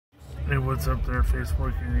Hey, what's up there,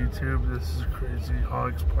 Facebook and YouTube? This is Crazy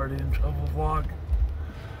Hogs Party and Travel Vlog.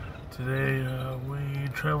 Today, we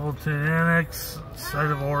traveled to Annex,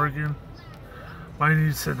 side of Oregon. My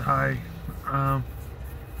niece said hi.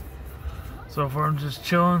 So far, I'm just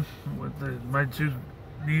chilling with my two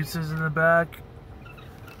nieces in the back.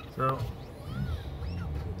 So,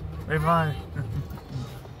 hey, bye.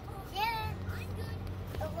 Yeah,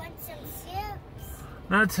 I want some chips.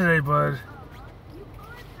 Not today, bud.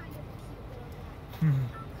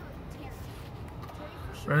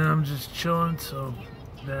 Right now I'm just chilling, so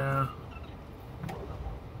yeah. It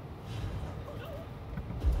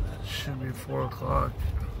should be 4 o'clock.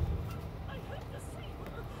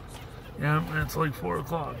 Yeah, it's like 4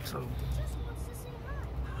 o'clock, so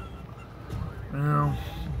you know,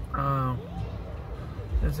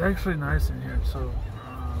 it's actually nice in here, so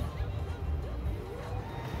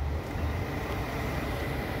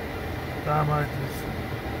I might just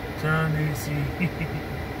turn on the AC.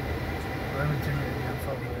 Let me turn it again,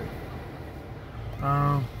 fuck it.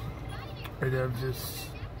 And I'm just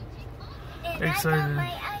excited.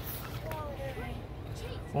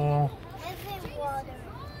 Well,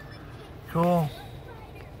 cool.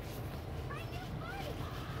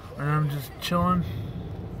 And I'm just chilling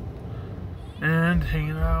and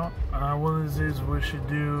hanging out. One of these days we should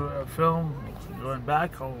do a film going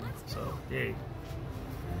back home. So, yay.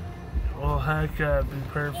 Well, heck, be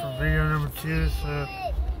prepared for video number 2.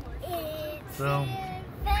 So,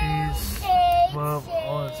 peace, love,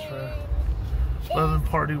 all that stuff. Love and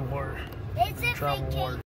party war, and travel war.